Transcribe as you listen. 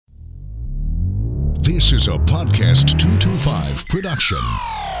This is a Podcast 225 production.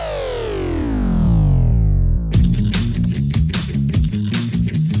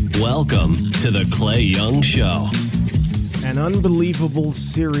 Welcome to the Clay Young Show. An unbelievable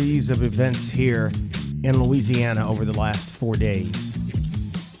series of events here in Louisiana over the last 4 days.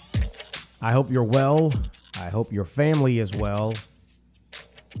 I hope you're well. I hope your family is well.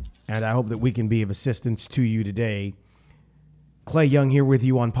 And I hope that we can be of assistance to you today. Clay Young here with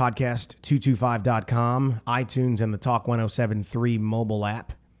you on podcast225.com, iTunes, and the Talk 107.3 mobile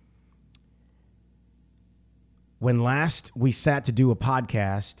app. When last we sat to do a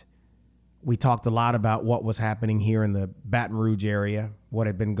podcast, we talked a lot about what was happening here in the Baton Rouge area, what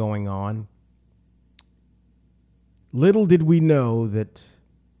had been going on. Little did we know that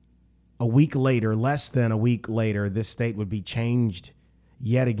a week later, less than a week later, this state would be changed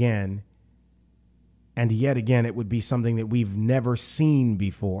yet again. And yet again, it would be something that we've never seen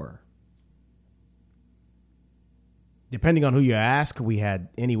before. Depending on who you ask, we had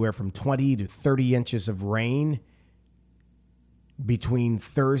anywhere from 20 to 30 inches of rain between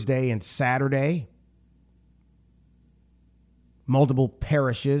Thursday and Saturday. Multiple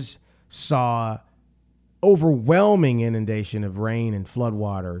parishes saw overwhelming inundation of rain and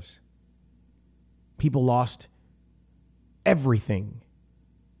floodwaters. People lost everything.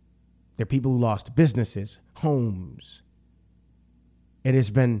 There are people who lost businesses, homes. It has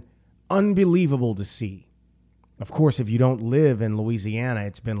been unbelievable to see. Of course, if you don't live in Louisiana,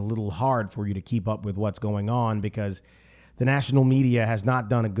 it's been a little hard for you to keep up with what's going on because the national media has not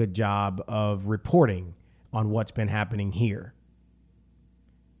done a good job of reporting on what's been happening here.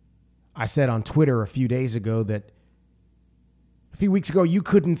 I said on Twitter a few days ago that a few weeks ago, you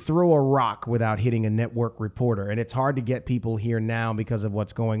couldn't throw a rock without hitting a network reporter. And it's hard to get people here now because of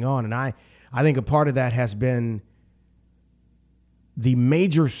what's going on. And I think a part of that has been the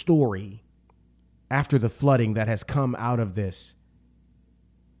major story after the flooding that has come out of this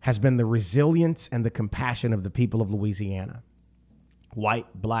has been the resilience and the compassion of the people of Louisiana. White,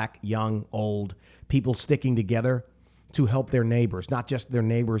 black, young, old, people sticking together to help their neighbors, not just their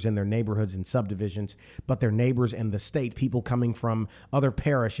neighbors in their neighborhoods and subdivisions, but their neighbors in the state, people coming from other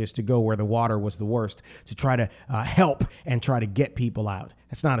parishes to go where the water was the worst, to try to help and try to get people out.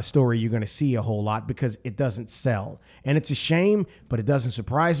 That's not a story you're going to see a whole lot because it doesn't sell. And it's a shame, but it doesn't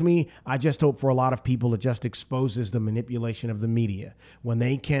surprise me. I just hope for a lot of people it just exposes the manipulation of the media. When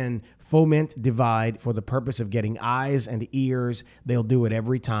they can foment divide for the purpose of getting eyes and ears, they'll do it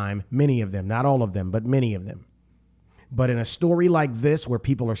every time. Many of them, not all of them, but many of them. But in a story like this, where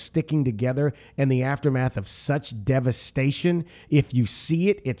people are sticking together in the aftermath of such devastation, if you see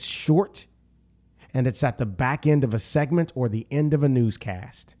it, it's short and it's at the back end of a segment or the end of a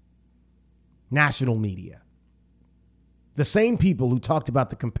newscast. National media. The same people who talked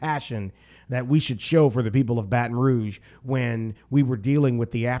about the compassion that we should show for the people of Baton Rouge when we were dealing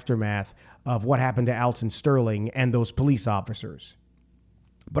with the aftermath of what happened to Alton Sterling and those police officers.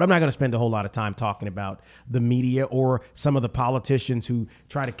 But I'm not going to spend a whole lot of time talking about the media or some of the politicians who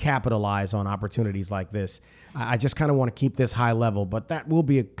try to capitalize on opportunities like this. I just kind of want to keep this high level, but that will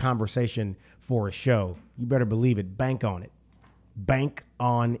be a conversation for a show. You better believe it. Bank on it. Bank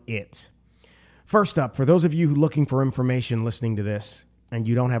on it. First up, for those of you who are looking for information listening to this and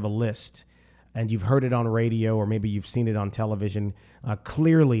you don't have a list and you've heard it on radio or maybe you've seen it on television,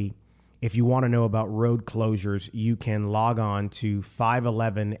 clearly, if you want to know about road closures, you can log on to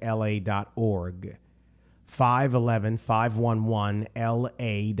 511la.org,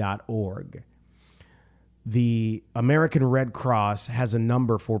 511la.org. The American Red Cross has a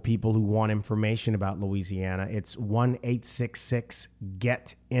number for people who want information about Louisiana. It's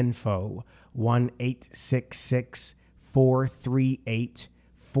 1-866-GET-INFO,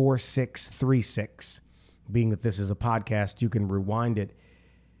 1-866-438-4636. Being that this is a podcast, you can rewind it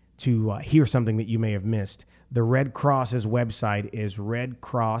to hear something that you may have missed. The Red Cross's website is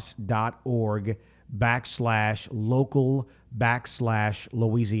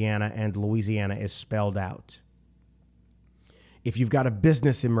redcross.org/local/Louisiana, and Louisiana is spelled out. If you've got a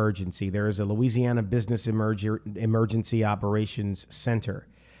business emergency, there is a Louisiana Business Emergency Operations Center.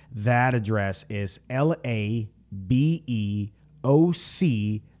 That address is labeoc.org.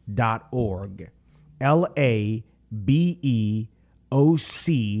 labeoc.org.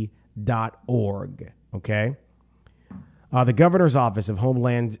 Okay? The Governor's Office of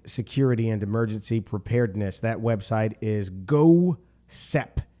Homeland Security and Emergency Preparedness, that website is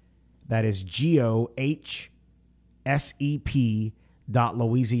GOHSEP. That is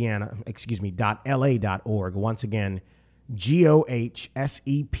GOHSEP.la.org. Once again,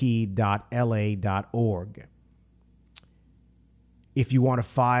 GOHSEP.la.org. If you want to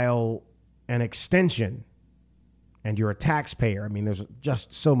file an extension and you're a taxpayer, I mean, there's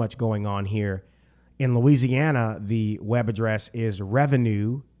just so much going on here. In Louisiana, the web address is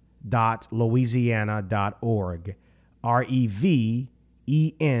revenue.louisiana.org.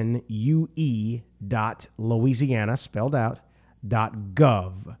 REVENUE.Louisiana, spelled out,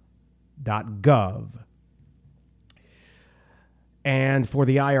 .gov. And for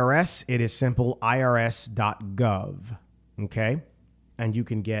the IRS, it is simple, irs.gov. Okay? And you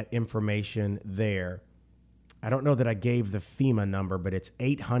can get information there. I don't know that I gave the FEMA number, but it's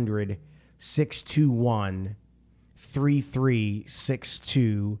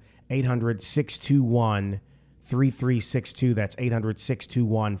 800-621-3362. 800-621-3362. That's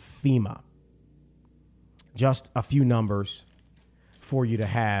 800-621-FEMA. Just a few numbers for you to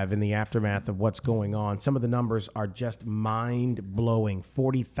have in the aftermath of what's going on. Some of the numbers are just mind-blowing.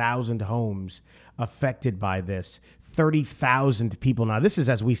 40,000 homes affected by this. 30,000 people. Now, this is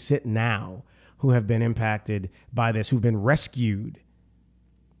as we sit now who have been impacted by this, who've been rescued.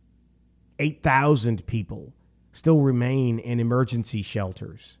 8,000 people still remain in emergency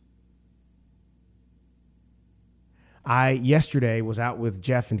shelters. I yesterday was out with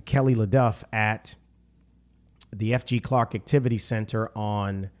Jeff and Kelly LaDuff at the F.G. Clark Activity Center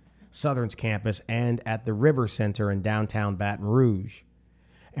on Southern's campus and at the River Center in downtown Baton Rouge.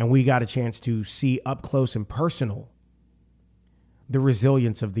 And we got a chance to see up close and personal the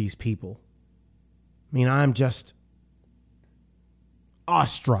resilience of these people. I mean, I'm just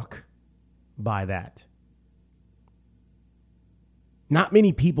awestruck by that. Not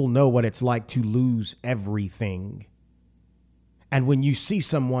many people know what it's like to lose everything. And when you see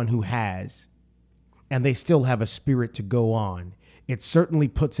someone who has, and they still have a spirit to go on, it certainly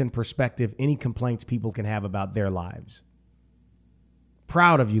puts in perspective any complaints people can have about their lives.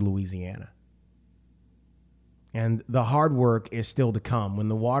 Proud of you, Louisiana. And the hard work is still to come. When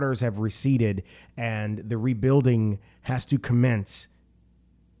the waters have receded and the rebuilding has to commence,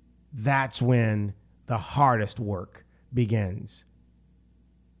 that's when the hardest work begins.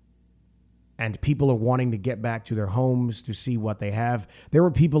 And people are wanting to get back to their homes to see what they have. There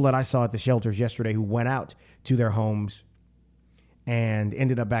were people that I saw at the shelters yesterday who went out to their homes and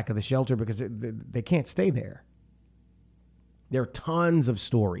ended up back at the shelter because they can't stay there. There are tons of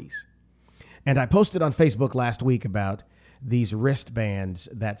stories. And I posted on Facebook last week about these wristbands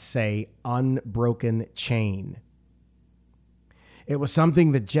that say unbroken chain. It was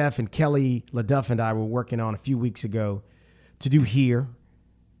something that Jeff and Kelly LaDuff and I were working on a few weeks ago to do here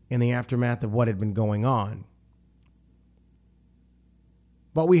in the aftermath of what had been going on.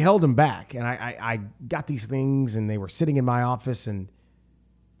 But we held them back, and I got these things, and they were sitting in my office, and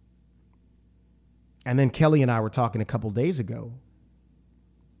then Kelly and I were talking a couple days ago,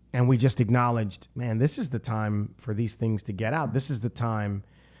 and we just acknowledged, man, this is the time for these things to get out. This is the time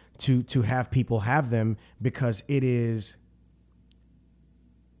to have people have them, because it is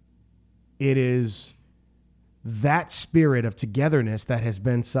that spirit of togetherness that has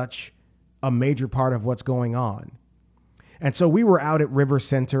been such a major part of what's going on. And so we were out at River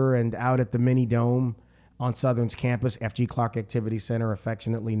Center and out at the Mini Dome on Southern's campus, F.G. Clark Activity Center,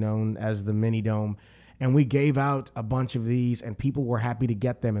 affectionately known as the Mini Dome. And we gave out a bunch of these, and people were happy to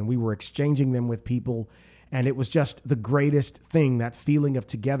get them, and we were exchanging them with people. And it was just the greatest thing, that feeling of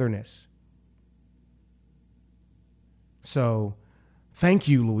togetherness. So thank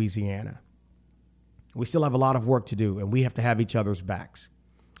you, Louisiana. We still have a lot of work to do, and we have to have each other's backs.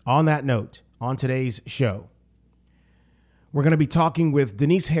 On that note, on today's show, we're going to be talking with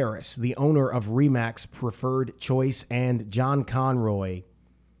Denise Harris, the owner of RE/MAX Preferred Choice, and John Conroy,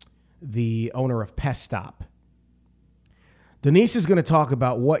 the owner of Pest Stop. Denise is going to talk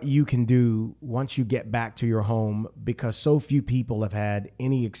about what you can do once you get back to your home, because so few people have had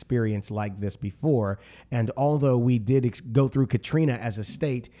any experience like this before. And although we did go through Katrina as a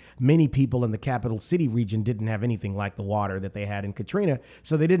state, many people in the capital city region didn't have anything like the water that they had in Katrina.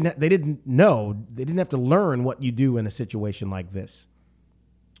 So they didn't have to learn what you do in a situation like this.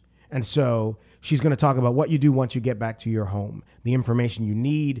 And so she's going to talk about what you do once you get back to your home, the information you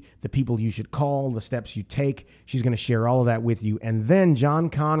need, the people you should call, the steps you take. She's going to share all of that with you. And then John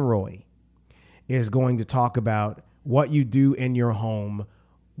Conroy is going to talk about what you do in your home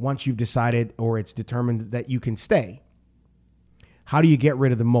once you've decided or it's determined that you can stay. How do you get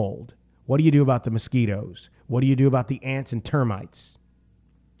rid of the mold? What do you do about the mosquitoes? What do you do about the ants and termites?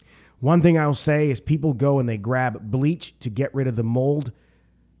 One thing I'll say is people go and they grab bleach to get rid of the mold.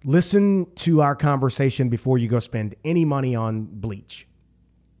 Listen to our conversation before you go spend any money on bleach,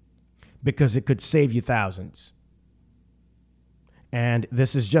 because it could save you thousands. And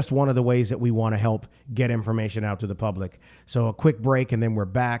this is just one of the ways that we want to help get information out to the public. So a quick break, and then we're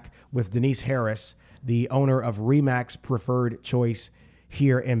back with Denise Harris, the owner of RE/MAX Preferred Choice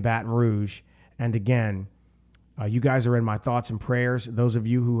here in Baton Rouge. And again, you guys are in my thoughts and prayers. Those of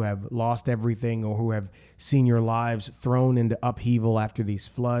you who have lost everything or who have seen your lives thrown into upheaval after these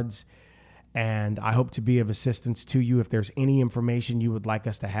floods. And I hope to be of assistance to you. If there's any information you would like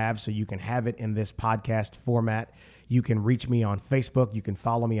us to have so you can have it in this podcast format, you can reach me on Facebook. You can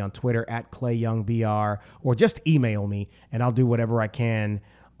follow me on Twitter at ClayYoungBR, or just email me and I'll do whatever I can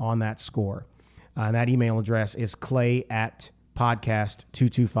on that score. And that email address is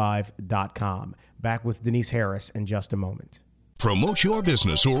clay@podcast225.com. Back with Denise Harris in just a moment. Promote your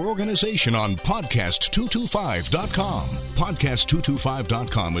business or organization on podcast225.com.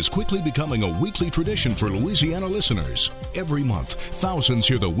 Podcast225.com is quickly becoming a weekly tradition for Louisiana listeners. Every month, thousands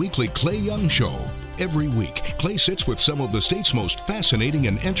hear the weekly Clay Young Show. Every week, Clay sits with some of the state's most fascinating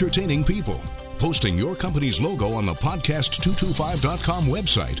and entertaining people. Posting your company's logo on the podcast225.com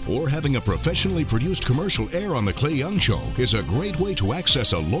website or having a professionally produced commercial air on the Clay Young Show is a great way to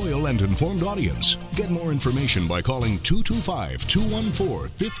access a loyal and informed audience. Get more information by calling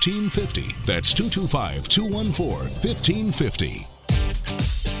 225-214-1550. That's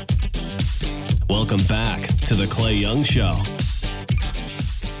 225-214-1550. Welcome back to the Clay Young Show.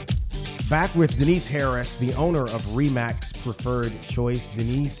 Back with Denise Harris, the owner of RE/MAX Preferred Choice.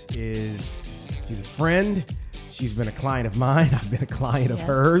 Denise she's a friend. She's been a client of mine. I've been a client of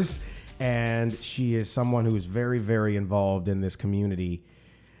hers. And she is someone who is very, very involved in this community.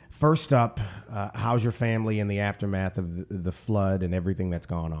 First up, how's your family in the aftermath of the flood and everything that's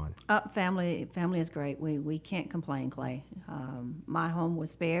gone on? Family is great. We can't complain, Clay. My home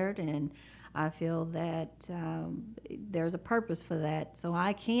was spared, and I feel that there's a purpose for that. So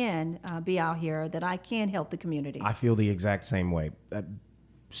I can be out here, that I can help the community. I feel the exact same way.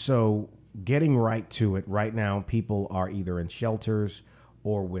 So getting right to it, right now, people are either in shelters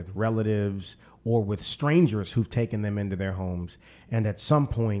or with relatives or with strangers who've taken them into their homes. And at some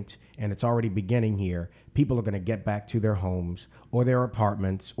point, and it's already beginning here, people are going to get back to their homes or their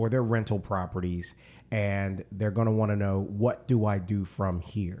apartments or their rental properties, and they're going to want to know, what do I do from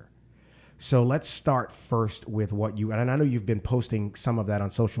here? So let's start first with what you, and I know you've been posting some of that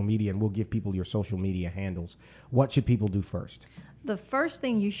on social media, and we'll give people your social media handles. What should people do first? The first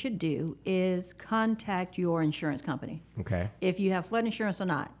thing you should do is contact your insurance company. Okay. If you have flood insurance or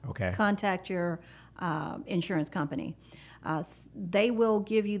not, okay, contact your insurance company. They will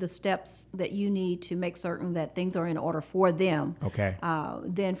give you the steps that you need to make certain that things are in order for them. Okay.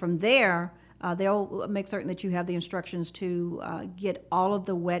 Then from there, they'll make certain that you have the instructions to get all of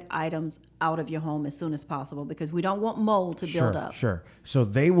the wet items out of your home as soon as possible, because we don't want mold to build up. Sure. So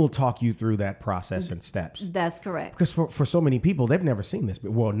they will talk you through that process and steps. That's correct. Because for so many people, they've never seen this.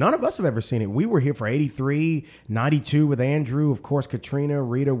 Well, none of us have ever seen it. We were here for 83, 92 with Andrew, of course, Katrina,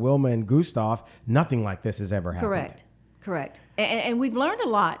 Rita, Wilma, and Gustav. Nothing like this has ever happened. Correct. And we've learned a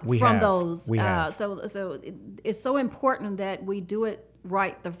lot from those. We have. So it's so important that we do it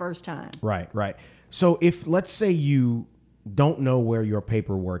right the first time. Right. So if, let's say, you don't know where your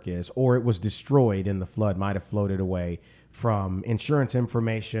paperwork is, or it was destroyed in the flood, might have floated away from insurance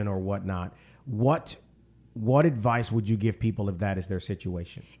information or whatnot, what advice would you give people if that is their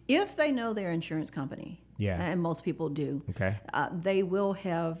situation? If they know their insurance company, and most people do, okay, they will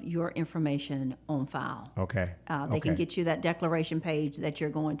have your information on file. Okay. They can get you that declaration page that you're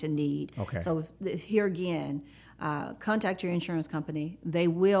going to need. Okay. So here again, contact your insurance company. They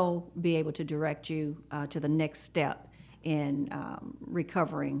will be able to direct you to the next step in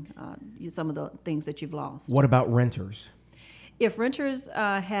recovering some of the things that you've lost. What about renters? If renters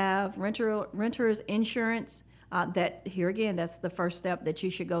have renters insurance, that here again, that's the first step that you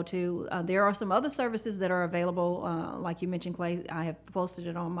should go to. There are some other services that are available, like you mentioned, Clay. I have posted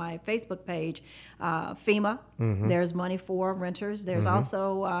it on my Facebook page. FEMA, there's money for renters. There's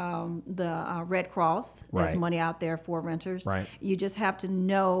also the Red Cross. There's money out there for renters. Right. You just have to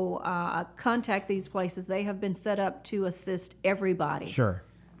know, contact these places. They have been set up to assist everybody. Sure.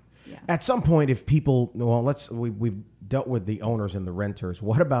 Yeah. At some point, if people, we've dealt with the owners and the renters.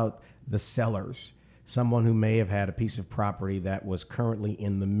 What about the sellers? Someone who may have had a piece of property that was currently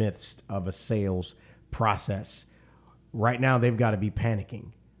in the midst of a sales process. Right now, they've got to be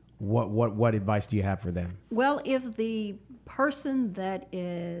panicking. What advice do you have for them? Well, if the person that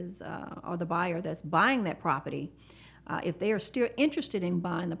is, or the buyer that's buying that property, if they are still interested in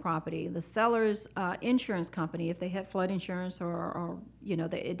buying the property, the seller's insurance company, if they have flood insurance or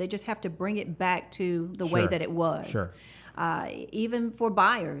they just have to bring it back to the way that it was. Sure. Even for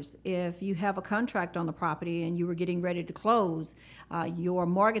buyers, if you have a contract on the property and you were getting ready to close, your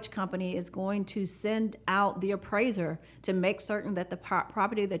mortgage company is going to send out the appraiser to make certain that the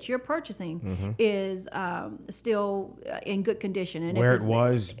property that you're purchasing is still in good condition. And where it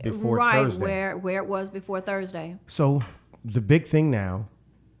was before Thursday. Where it was before Thursday. So the big thing now,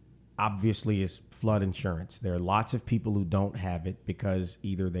 obviously, is flood insurance. There are lots of people who don't have it because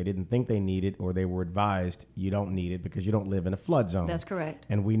either they didn't think they need it or they were advised you don't need it because you don't live in a flood zone. That's correct.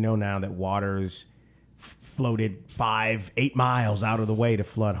 And we know now that waters floated 5-8 miles out of the way to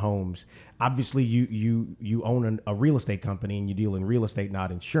flood homes. Obviously, you own a real estate company and you deal in real estate,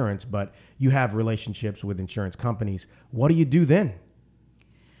 not insurance, but you have relationships with insurance companies. What do you do then?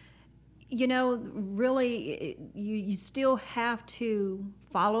 You know, really, you still have to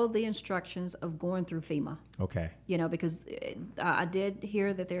follow the instructions of going through FEMA. Okay. You know, because I did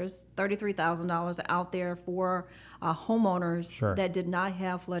hear that there's $33,000 out there for homeowners that did not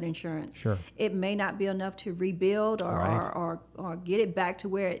have flood insurance. Sure. It may not be enough to rebuild or get it back to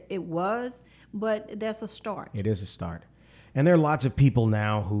where it was, but that's a start. It is a start. And there are lots of people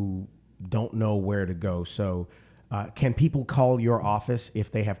now who don't know where to go. So can people call your office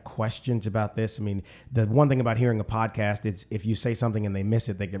if they have questions about this? I mean, the one thing about hearing a podcast is if you say something and they miss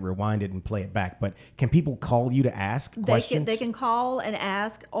it, they can rewind it and play it back. But can people call you to ask questions? They can call and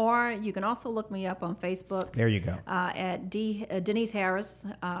ask, or you can also look me up on Facebook. There you go. At Denise Harris.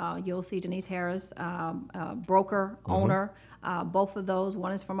 You'll see Denise Harris, broker, owner. Both of those.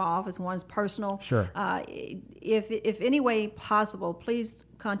 One is from my office, one is personal. Sure. If any way possible, please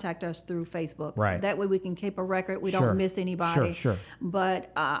contact us through Facebook. Right. That way we can keep a record. We Sure. don't miss anybody. Sure.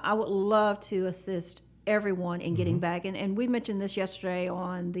 But I would love to assist everyone in getting back. And we mentioned this yesterday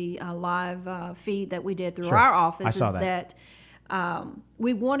on the live feed that we did through our office. I saw that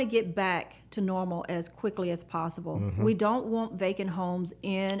we want to get back to normal as quickly as possible. We don't want vacant homes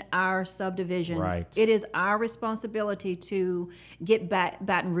in our subdivisions. Right. It is our responsibility to get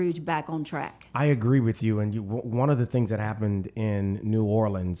Baton Rouge back on track. I agree with you. And one of the things that happened in New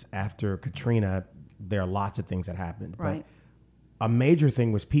Orleans after Katrina, there are lots of things that happened. Right. But a major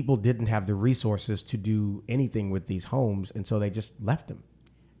thing was people didn't have the resources to do anything with these homes, and so they just left them.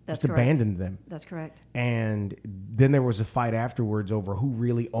 That's just correct. abandoned them. That's correct. And then there was a fight afterwards over who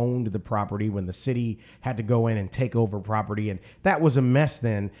really owned the property when the city had to go in and take over property. And that was a mess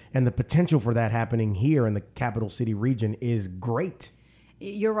then. And the potential for that happening here in the capital city region is great.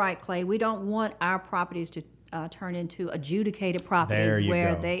 You're right, Clay. We don't want our properties to turn into adjudicated properties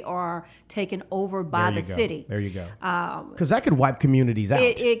where they are taken over by the city. There you go. Because that could wipe communities out.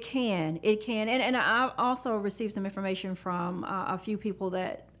 It can. And I also received some information from a few people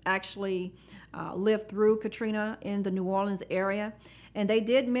that actually lived through Katrina in the New Orleans area. And they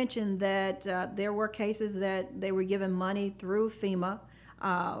did mention that there were cases that they were given money through FEMA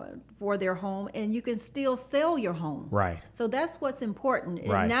for their home, and you can still sell your home. Right. So that's what's important.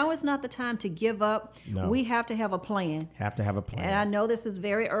 Right. Now is not the time to give up. No. We have to have a plan. Have to have a plan. And I know this is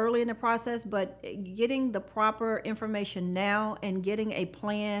very early in the process, but getting the proper information now and getting a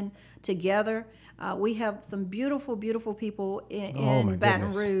plan together. We have some beautiful, beautiful people in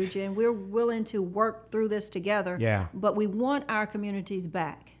Baton Rouge, and we're willing to work through this together. Yeah. But we want our communities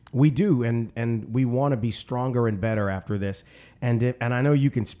back. We do, and we want to be stronger and better after this. And I know you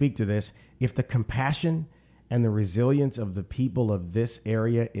can speak to this. If the compassion and the resilience of the people of this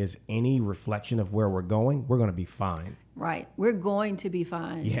area is any reflection of where we're going to be fine. Right. We're going to be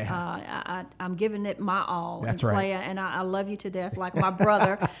fine. Yeah. I'm giving it my all. That's and right. And I love you to death like my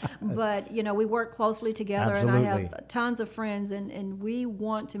brother. But, we work closely together. Absolutely. And I have tons of friends, and we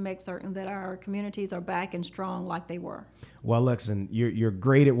want to make certain that our communities are back and strong like they were. Well, listen, you're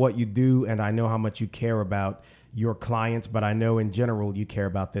great at what you do, and I know how much you care about your clients, but I know in general you care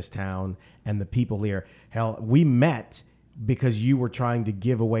about this town and the people here. Hell, we met because you were trying to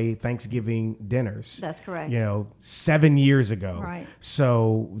give away Thanksgiving dinners. That's correct. 7 years ago. Right.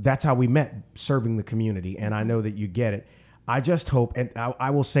 So that's how we met, serving the community, and I know that you get it. I just hope, and I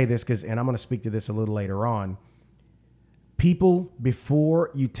will say this, and I'm going to speak to this a little later on, people,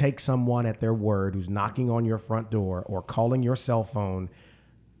 before you take someone at their word who's knocking on your front door or calling your cell phone,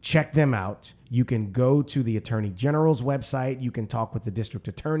 check them out. You can go to the Attorney General's website. You can talk with the district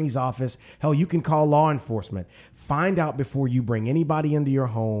attorney's office. Hell, you can call law enforcement. Find out before you bring anybody into your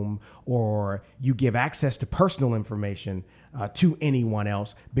home or you give access to personal information to anyone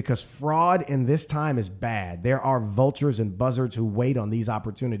else, because fraud in this time is bad. There are vultures and buzzards who wait on these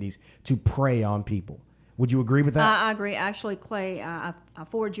opportunities to prey on people. Would you agree with that? I agree. Actually, Clay, I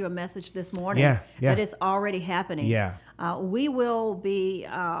forwarded you a message this morning Yeah. that it's already happening. Yeah. We will be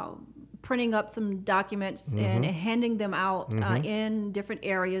printing up some documents and handing them out in different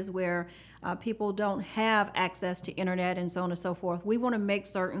areas where people don't have access to internet and so on and so forth. We want to make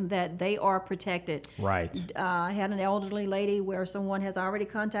certain that they are protected. Right. I had an elderly lady where someone has already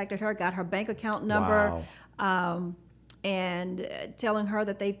contacted her, got her bank account number, and telling her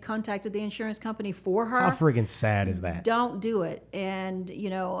that they've contacted the insurance company for her. How friggin' sad is that? Don't do it. And,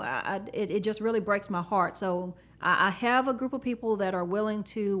 it just really breaks my heart. So I have a group of people that are willing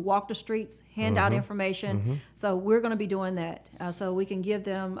to walk the streets, hand out information. So we're going to be doing that so we can give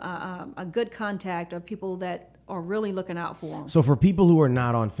them a good contact of people that are really looking out for them. So for people who are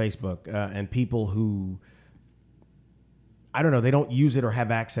not on Facebook and people who, I don't know, they don't use it or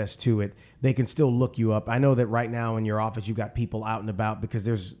have access to it, they can still look you up. I know that right now in your office you've got people out and about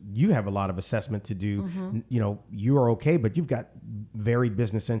because you have a lot of assessment to do. You are okay, but you've got varied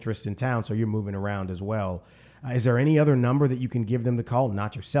business interests in town, so you're moving around as well. Is there any other number that you can give them to call?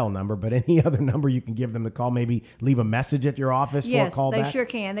 Not your cell number, but any other number you can give them to call? Maybe leave a message at your office for a call back? Yes, they sure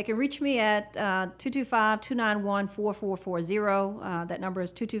can. They can reach me at 225-291-4440. That number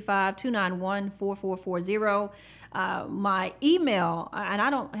is 225-291-4440. My email, and I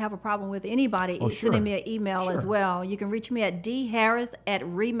don't have a problem with anybody sending me an email as well. You can reach me at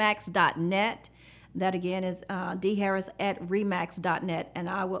dharris@remax.net. That again is dharris@remax.net, and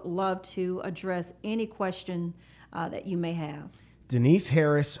I would love to address any question that you may have. Denise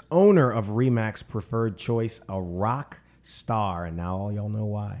Harris, owner of Remax Preferred Choice, a rock star, and now all y'all know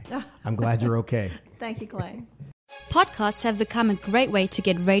why. I'm glad you're okay. Thank you, Clay. Podcasts have become a great way to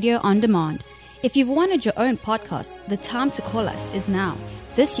get radio on demand. If you've wanted your own podcast, the time to call us is now.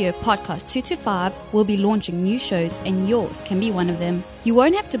 This year, Podcast 225 will be launching new shows, and yours can be one of them. You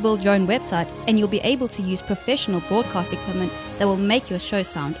won't have to build your own website, and you'll be able to use professional broadcast equipment that will make your show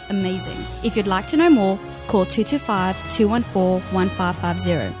sound amazing. If you'd like to know more, call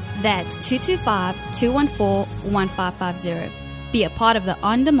 225-214-1550. That's 225-214-1550. Be a part of the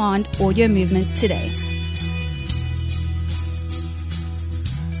on-demand audio movement today.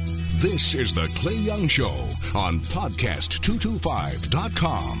 This is The Clay Young Show on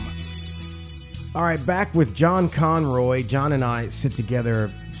podcast225.com. All right, back with John Conroy. John and I sit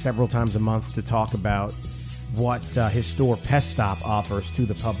together several times a month to talk about what his store Pest Stop offers to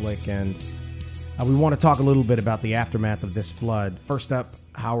the public, and we want to talk a little bit about the aftermath of this flood. First up,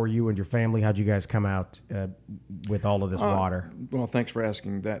 how are you and your family? How'd you guys come out with all of this water? Well, thanks for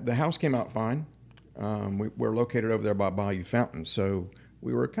asking that. The house came out fine. We're located over there by Bayou Fountain, so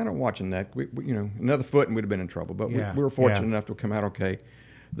we were kind of watching that. We another foot and we'd have been in trouble, but we were fortunate enough to come out okay.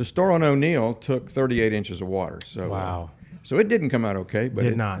 The store on O'Neill took 38 inches of water. So, wow. So it didn't come out okay, but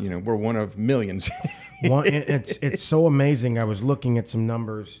we're one of millions. It's so amazing. I was looking at some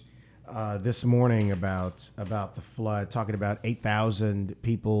numbers this morning about the flood, talking about 8,000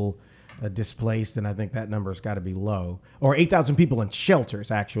 people displaced, and I think that number's got to be low. Or 8,000 people in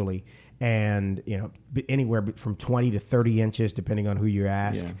shelters, actually. And, anywhere from 20 to 30 inches, depending on who you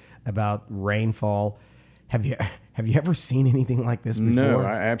ask, about rainfall. Have you ever seen anything like this before? No,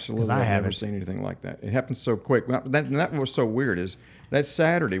 I absolutely have never seen anything like that. It happened so quick. That was so weird is that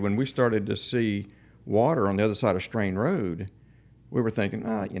Saturday when we started to see water on the other side of Strain Road, we were thinking,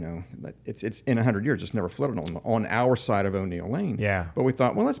 it's in 100 years, it's never flooded on our side of O'Neill Lane. Yeah. But we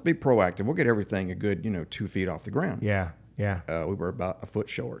thought, well, let's be proactive. We'll get everything a good, 2 feet off the ground. Yeah. We were about a foot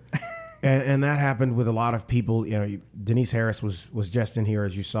short. And that happened with a lot of people. Denise Harris was just in here,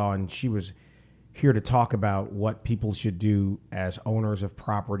 as you saw, and she was here to talk about what people should do as owners of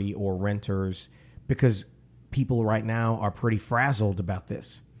property or renters, because people right now are pretty frazzled about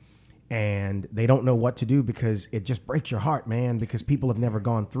this. And they don't know what to do because it just breaks your heart, man, because people have never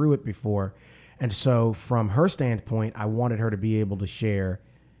gone through it before. And so from her standpoint, I wanted her to be able to share,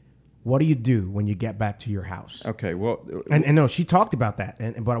 what do you do when you get back to your house? Okay, well... And no, she talked about that.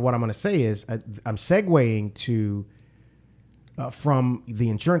 But what I'm going to say is I'm segueing to from the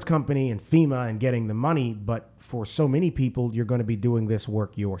insurance company and FEMA and getting the money, but for so many people, you're going to be doing this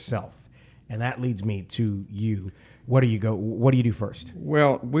work yourself. And that leads me to you. What do you do first?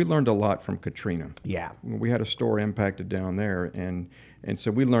 Well, we learned a lot from Katrina. Yeah. We had a store impacted down there, and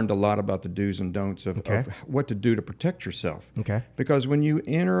so we learned a lot about the do's and don'ts of what to do to protect yourself. Okay. Because when you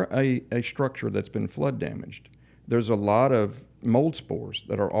enter a structure that's been flood damaged, there's a lot of mold spores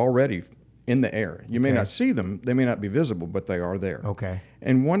that are already in the air. You may not see them, they may not be visible, but they are there. Okay.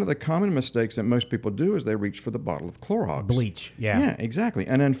 And one of the common mistakes that most people do is they reach for the bottle of Clorox. Bleach, yeah. Yeah, exactly.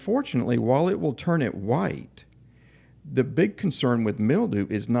 And unfortunately, while it will turn it white, the big concern with mildew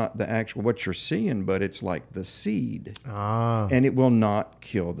is not the actual what you're seeing, but it's like the seed. And it will not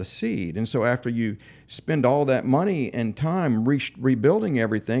kill the seed. And so after you spend all that money and time rebuilding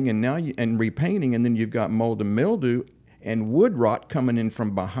everything and now and repainting, and then you've got mold and mildew and wood rot coming in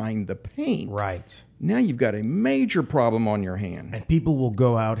from behind the paint. Right. Now you've got a major problem on your hand. And people will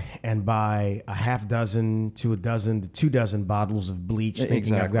go out and buy a half dozen to a dozen to 2 dozen bottles of bleach,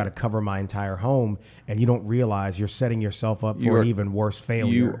 thinking I've got to cover my entire home, and you don't realize you're setting yourself up for an even worse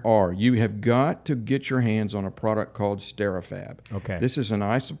failure. You are. You have got to get your hands on a product called SteriFab. Okay. This is an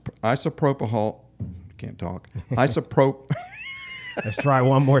isopropyl. Can't talk. Let's try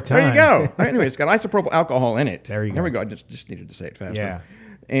one more time. There you go. Anyway, it's got isopropyl alcohol in it. There you go. There we go. I just needed to say it faster. Yeah.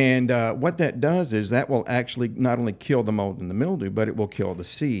 And what that does is that will actually not only kill the mold and the mildew, but it will kill the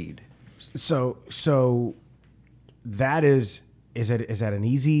seed. So that is that an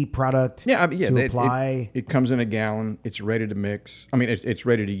easy product to apply? It comes in a gallon. It's ready to mix. I mean, it's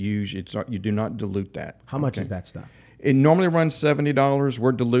ready to use. You do not dilute that. How much is that stuff? It normally runs $70.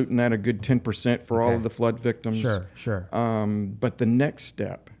 We're diluting that a good 10% for all of the flood victims. Sure. But the next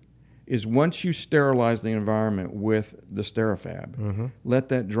step is once you sterilize the environment with the SteriFab, let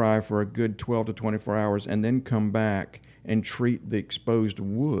that dry for a good 12 to 24 hours, and then come back and treat the exposed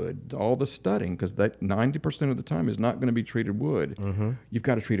wood, all the studding, because that 90% of the time is not going to be treated wood. You've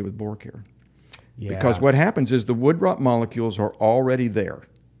got to treat it with BoreCare. Yeah. Because what happens is the wood rot molecules are already there.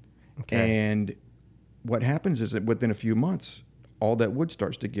 Okay. And what happens is that within a few months, all that wood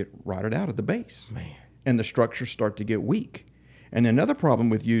starts to get rotted out at the base. Man. And the structures start to get weak. And another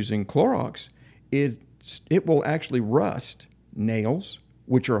problem with using Clorox is it will actually rust nails,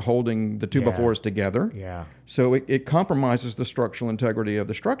 which are holding the 2x4s together. Yeah. So it compromises the structural integrity of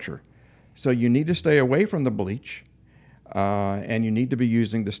the structure. So you need to stay away from the bleach, and you need to be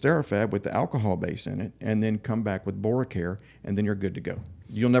using the SteriFab with the alcohol base in it, and then come back with BoreCare, and then you're good to go.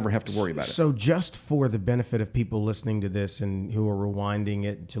 You'll never have to worry about it. So just for the benefit of people listening to this and who are rewinding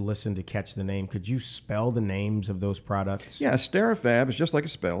it to listen to catch the name, could you spell the names of those products? Yeah, SteriFab is just like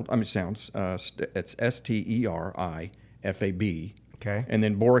it's spelled. I mean, it sounds. It's SteriFab. Okay. And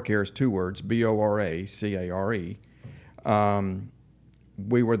then BoreCare is 2 words, BoraCare.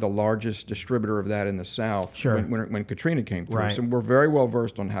 We were the largest distributor of that in the South when Katrina came through. Right. So we're very well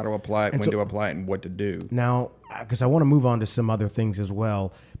versed on how to apply it, And when to apply it, and what to do. Now, because I want to move on to some other things as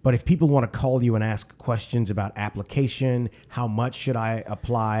well, but if people want to call you and ask questions about application, how much should I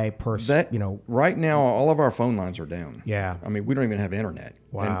apply per, Right now, all of our phone lines are down. Yeah. I mean, we don't even have internet.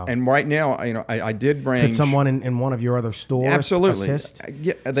 Wow. And right now, I did bring. Could someone in one of your other stores assist?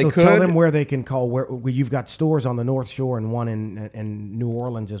 Yeah, they so could. Tell them where they can call. Where you've got stores on the North Shore and one in New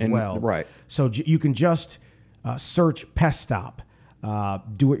Orleans as well. Right. So you can just search Pest Stop,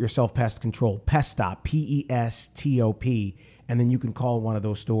 do-it-yourself pest control, Pest Stop, PESTOP, and then you can call one of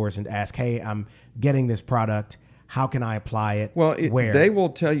those stores and ask, "Hey, I'm getting this product. How can I apply it? Well, where?" They will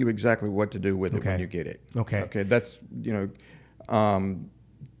tell you exactly what to do with it when you get it. Okay. Okay. That's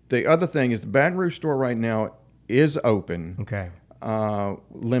the other thing is the Baton Rouge store right now is open. Okay.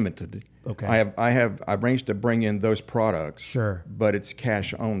 Limited. Okay. I arranged to bring in those products. Sure. But it's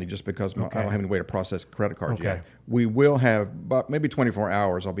cash only, just because I don't have any way to process credit cards Okay. yet. We will have about maybe 24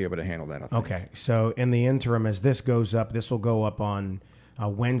 hours. I'll be able to handle that, I think. Okay. So in the interim, as this goes up, this will go up on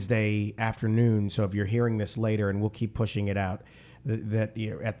Wednesday afternoon. So if you're hearing this later, and we'll keep pushing it out, that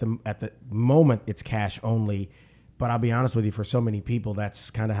at the moment it's cash only. But I'll be honest with you, for so many people,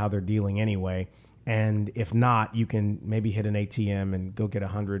 that's kind of how they're dealing anyway. And if not, you can maybe hit an ATM and go get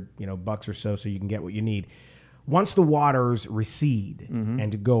 $100 bucks or so you can get what you need. Once the waters recede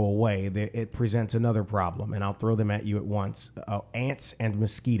and go away, it presents another problem, and I'll throw them at you at once. Ants and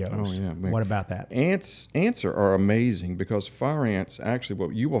mosquitoes. Oh, yeah. What about that? Ants are amazing, because fire ants,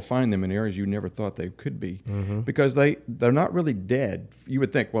 actually, you will find them in areas you never thought they could be, because they're not really dead. You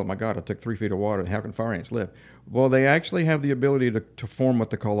would think, well, my God, I took 3 feet of water. How can fire ants live? Well, they actually have the ability to form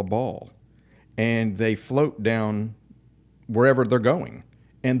what they call a ball, and they float down wherever they're going,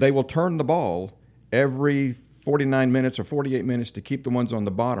 and they will turn the ball every 49 minutes or 48 minutes to keep the ones on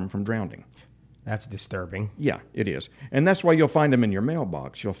the bottom from drowning. That's disturbing. Yeah, it is. And that's why you'll find them in your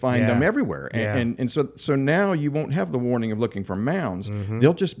mailbox. You'll find them everywhere. And so now you won't have the warning of looking for mounds.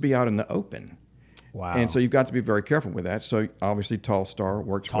 They'll just be out in the open. Wow. And so you've got to be very careful with that. So obviously Tall Star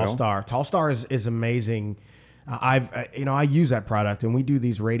works well. Tall Star is amazing. I use that product, and we do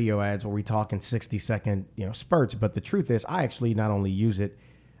these radio ads where we talk in 60-second spurts. But the truth is, I actually not only use it,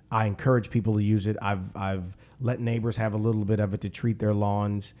 I encourage people to use it. I've let neighbors have a little bit of it to treat their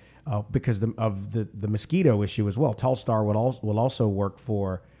lawns because of the mosquito issue as well. Tall Star will also work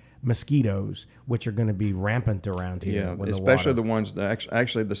for mosquitoes, which are going to be rampant around here. Yeah, when especially the the ones that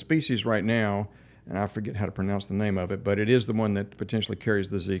actually the species right now, and I forget how to pronounce the name of it, but it is the one that potentially carries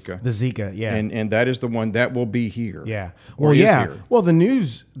the Zika. The Zika, yeah. And that is the one that will be here. Yeah. Or Well, is yeah. here. Well,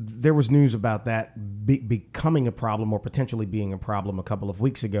 there was news about that becoming a problem or potentially being a problem a couple of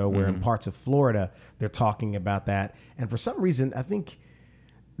weeks ago, where in parts of Florida, they're talking about that. And for some reason, I think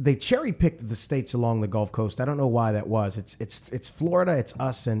they cherry picked the states along the Gulf Coast. I don't know why that was. It's Florida, it's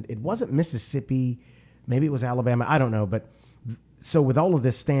us, and it wasn't Mississippi. Maybe it was Alabama. I don't know. But so with all of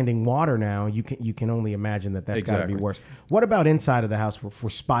this standing water now, you can only imagine that's got to be Exactly. worse. What about inside of the house for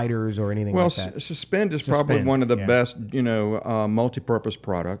spiders or anything Well, like that? Suspend is probably Suspend, one of the yeah. best, multi-purpose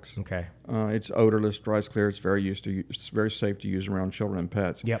products. Okay. It's odorless, dries clear. It's it's very safe to use around children and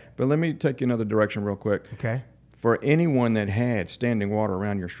pets. Yep. But let me take you another direction real quick. Okay. For anyone that had standing water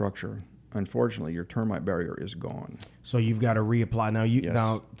around your structure, unfortunately, your termite barrier is gone. So you've got to reapply now. Yes.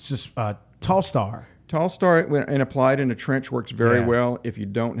 Now it's just Tall Star. Tall Star and applied in a trench works very Yeah. well. If you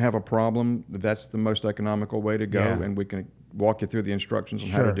don't have a problem, that's the most economical way to go, Yeah. and we can walk you through the instructions on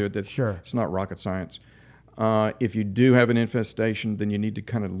how Sure, to do it. sure. It's not rocket science. If you do have an infestation, then you need to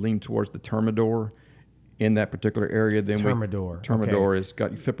kind of lean towards the Termidor in that particular area. Then Termidor, Termidor okay. has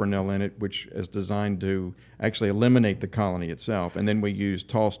got fipronil in it, which is designed to actually eliminate the colony itself. And then we use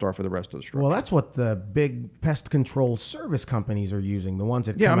Tall Star for the rest of the structure. Well, that's what the big pest control service companies are using. The ones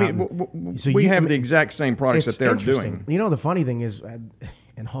that Yeah, come I mean, out we have the exact same products it's that they're interesting. doing. You know, the funny thing is,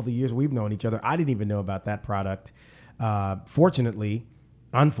 in all the years we've known each other, I didn't even know about that product.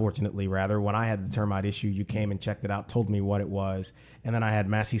 Unfortunately, when I had the termite issue, you came and checked it out, told me what it was, and then I had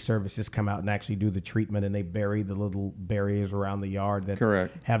Massey Services come out and actually do the treatment, and they bury the little barriers around the yard that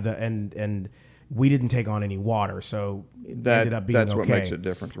Correct. have the and we didn't take on any water, so it That- ended up being that's okay. what makes it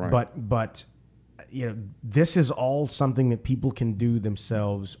different, right. But this is all something that people can do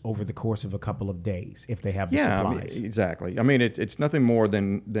themselves over the course of a couple of days if they have the Yeah, supplies. exactly. I mean, it's nothing more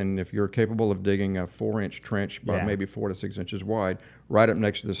than if you're capable of digging a 4-inch trench by Yeah. maybe 4 to 6 inches wide, right up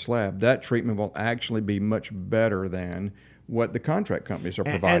next to the slab. That treatment will actually be much better than what the contract companies are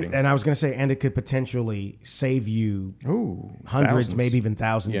providing. And I was going to say, and it could potentially save you hundreds, thousands. maybe even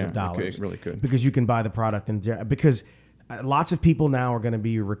thousands Yeah, of it dollars. really could. Because you can buy the product because lots of people now are going to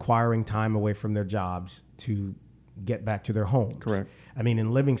be requiring time away from their jobs to get back to their homes. Correct. I mean,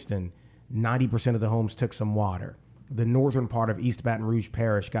 in Livingston, 90% of the homes took some water. The northern part of East Baton Rouge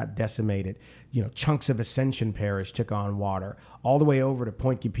Parish got decimated. Chunks of Ascension Parish took on water. All the way over to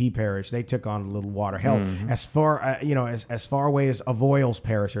Point Capee Parish, they took on a little water. Hell, as far as far away as Avoyelles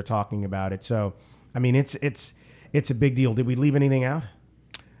Parish are talking about it. So, I mean, it's a big deal. Did we leave anything out?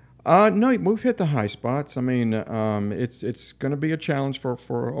 No, we've hit the high spots. I mean, it's going to be a challenge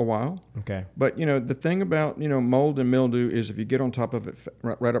for a while. Okay. But the thing about mold and mildew is if you get on top of it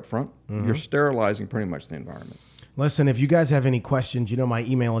right up front, you're sterilizing pretty much the environment. Listen, if you guys have any questions, my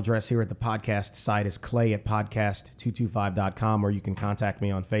email address here at the podcast site is clay@podcast225.com, or you can contact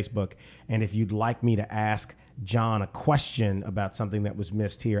me on Facebook. And if you'd like me to ask John a question about something that was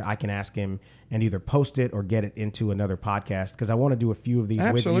missed here, I can ask him and either post it or get it into another podcast, because I want to do a few of these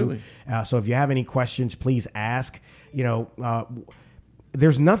Absolutely. with you. So if you have any questions, please ask.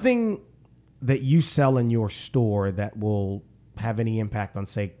 There's nothing that you sell in your store that will have any impact on,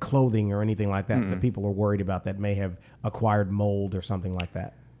 say, clothing or anything like that that people are worried about that may have acquired mold or something like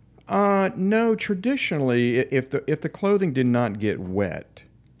that? No, traditionally, if the clothing did not get wet,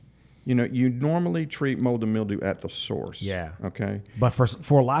 you normally treat mold and mildew at the source. Yeah. Okay. But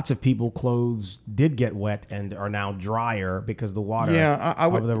for lots of people, clothes did get wet and are now drier because the water. Yeah, I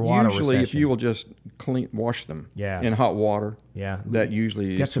would of the water usually recession. if you will just wash them. Yeah. In hot water. Yeah. That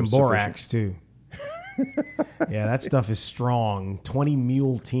usually Get is some sufficient. borax too. Yeah, that stuff is strong. 20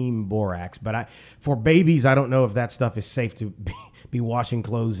 mule team borax. But for babies, I don't know if that stuff is safe to be washing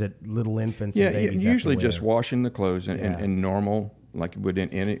clothes at little infants and babies. have to usually just wear. washing the clothes in normal, like you would in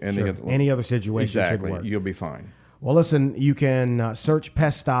any Other situation exactly. should work. You'll be fine. Well, listen, you can search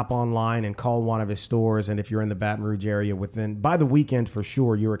Pest Stop online and call one of his stores. And if you're in the Baton Rouge area by the weekend for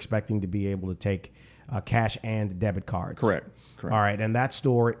sure, you're expecting to be able to take cash and debit cards. Correct. All right. And that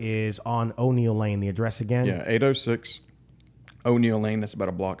store is on O'Neill Lane. The address again? Yeah, 806 O'Neill Lane. That's about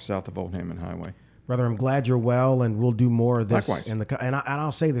a block south of Old Hammond Highway. Brother, I'm glad you're well, and we'll do more of this. Likewise. And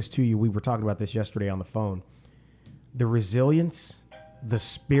I'll say this to you. We were talking about this yesterday on the phone. The resilience, the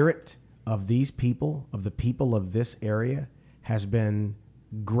spirit of these people, of the people of this area, has been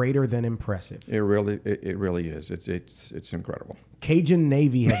greater than impressive. It really is. It's incredible. Cajun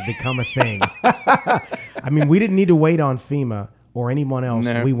Navy has become a thing. I mean, we didn't need to wait on FEMA or anyone else.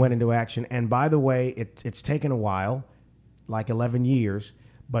 No. We went into action. And by the way, it's taken a while, like 11 years,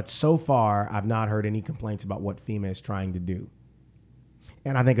 But so far, I've not heard any complaints about what FEMA is trying to do.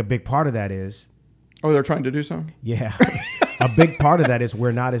 And I think a big part of that is... Oh, they're trying to do something? Yeah. A big part of that is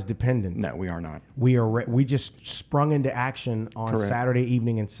we're not as dependent. No, we are not. We just sprung into action on Correct. Saturday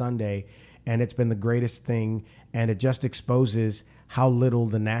evening and Sunday, and it's been the greatest thing, and it just exposes how little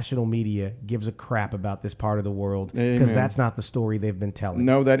the national media gives a crap about this part of the world, because that's not the story they've been telling.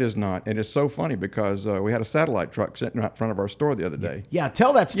 No, that is not. And it's so funny because we had a satellite truck sitting right in front of our store the other day. Yeah,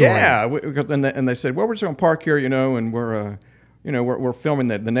 tell that story. Yeah, and they said, well, we're just going to park here, and we're filming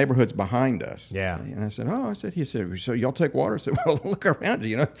the neighborhoods behind us. Yeah. And I said, he said, so y'all take water? I said, well, look around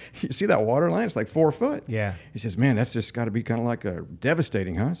you, you see that water line? It's like 4 foot. Yeah. He says, man, that's just got to be kind of like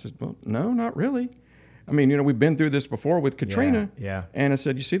devastating, huh? I said, well, no, not really. I mean, we've been through this before with Katrina. Yeah. And I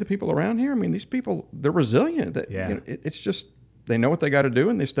said, you see the people around here? I mean, these people, they're resilient. It's just, they know what they got to do,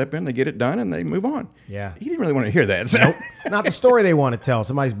 and they step in, they get it done, and they move on. Yeah. He didn't really want to hear that. So. Nope. Not the story they want to tell.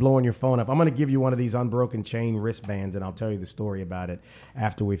 Somebody's blowing your phone up. I'm going to give you one of these unbroken chain wristbands, and I'll tell you the story about it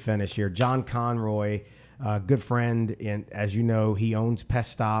after we finish here. John Conroy, good friend, and as you know, he owns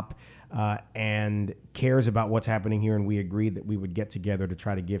Pest Stop and cares about what's happening here, and we agreed that we would get together to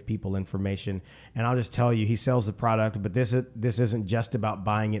try to give people information. And I'll just tell you, he sells the product, but this isn't just about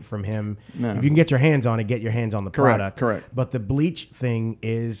buying it from him. No. If you can get your hands on it, get your hands on the product. Correct. But the bleach thing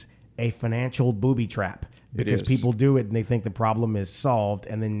is a financial booby trap, because is. people do it and they think the problem is solved,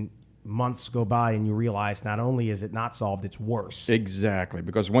 and then months go by and you realize not only is it not solved, it's worse. Exactly,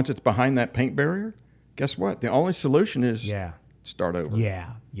 because once it's behind that paint barrier, guess what? The only solution is start over.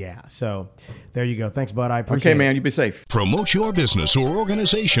 Yeah. So there you go. Thanks, bud. I appreciate it. Okay, man. You be safe. Promote your business or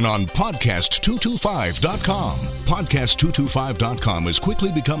organization on podcast225.com. Podcast225.com is quickly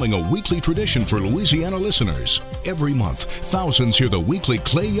becoming a weekly tradition for Louisiana listeners. Every month, thousands hear the weekly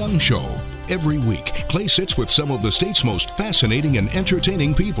Clay Young Show. Every week, Clay sits with some of the state's most fascinating and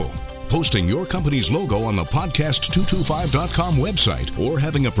entertaining people. Posting your company's logo on the podcast225.com website or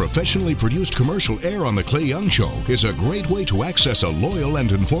having a professionally produced commercial air on the Clay Young Show is a great way to access a loyal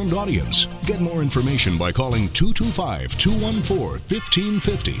and informed audience. Get more information by calling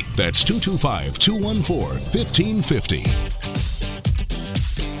 225-214-1550. That's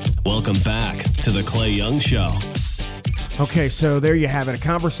 225-214-1550. Welcome back to the Clay Young Show. Okay, so there you have it. A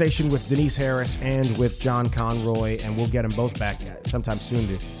conversation with Denise Harris and with John Conroy, and we'll get them both back sometime soon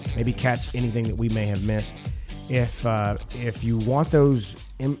to maybe catch anything that we may have missed. If you want those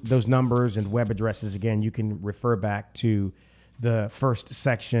numbers and web addresses, again, you can refer back to the first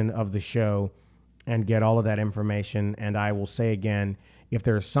section of the show and get all of that information. And I will say again, if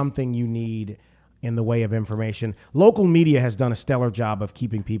there's something you need in the way of information, local media has done a stellar job of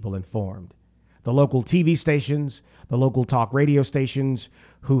keeping people informed. The local TV stations, the local talk radio stations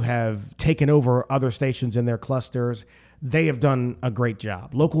who have taken over other stations in their clusters, they have done a great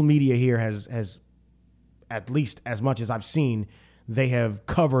job. Local media here has, at least as much as I've seen, they have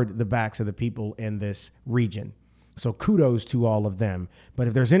covered the backs of the people in this region. So kudos to all of them. But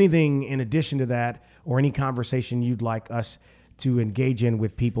if there's anything in addition to that or any conversation you'd like us to engage in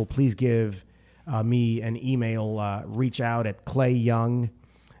with people, please give me an email. Reach out at Clay Young.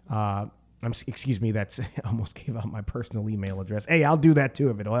 Excuse me, I almost gave out my personal email address. Hey, I'll do that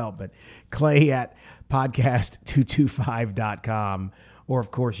too if it'll help. But Clay at podcast225.com. Or, of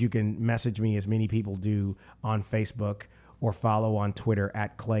course, you can message me, as many people do, on Facebook or follow on Twitter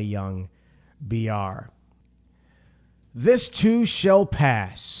at Clay Young BR. This too shall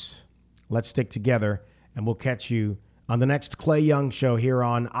pass. Let's stick together, and we'll catch you on the next Clay Young Show here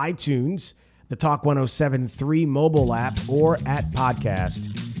on iTunes, the Talk 107.3 mobile app, or at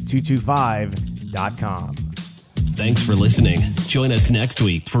podcast225.com. Thanks for listening. Join us next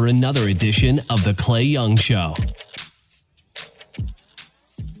week for another edition of The Clay Young Show.